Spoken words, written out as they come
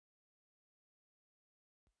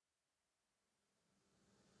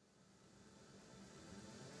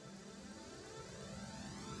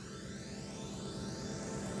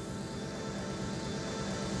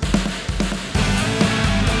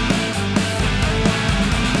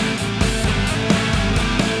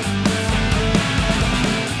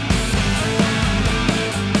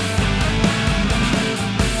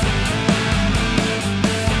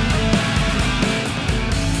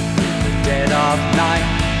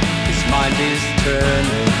mind is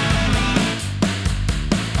turning.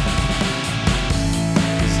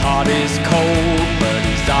 His heart is cold, but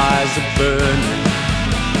his eyes are burning.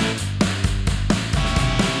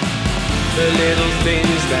 The little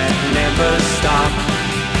things that never stop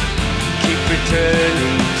keep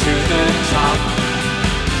returning to the top.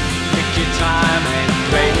 Pick your time and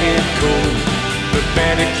play it cool, but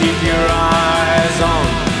better keep your eyes on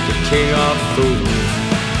the king of fools.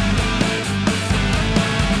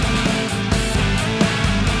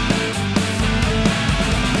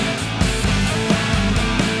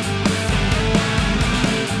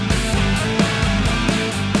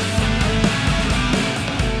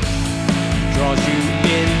 Draws you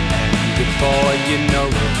in, and before you know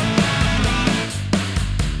it,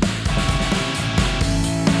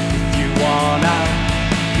 if you want out,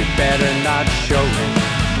 you better not show it.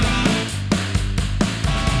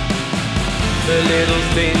 The little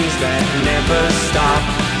things that never stop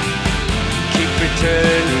keep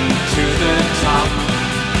returning to the top.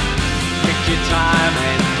 Pick your time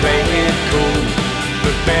and play it cool,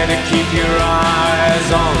 but better keep your eyes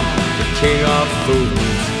on the king of fools.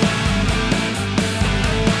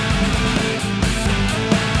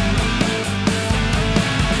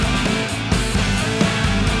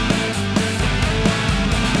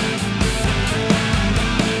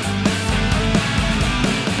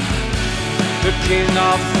 The king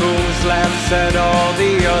of fools laughs at all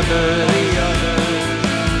the others.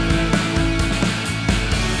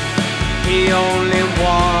 He only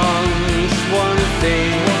wants one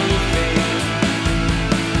thing.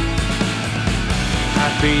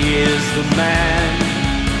 Happy is the man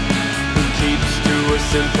who keeps to a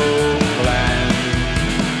simple plan.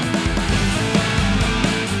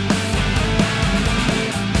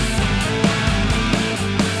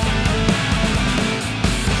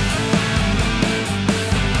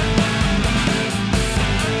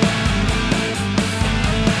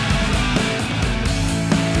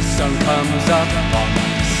 Sun comes up on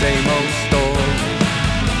the same old story.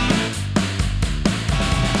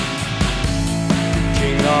 The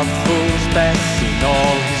king of fools best in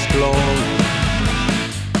all his glory.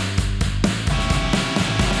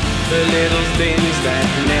 The little things that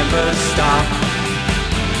never stop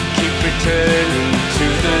keep returning to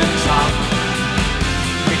the top.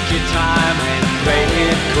 Pick your time and play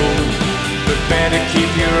it cool, but better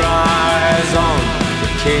keep your eyes on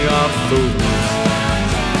the king of fools.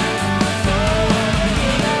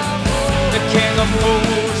 King of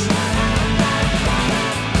fools,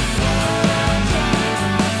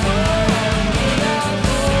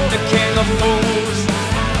 the king of fools,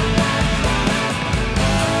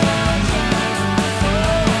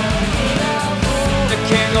 the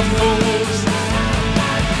king of fools.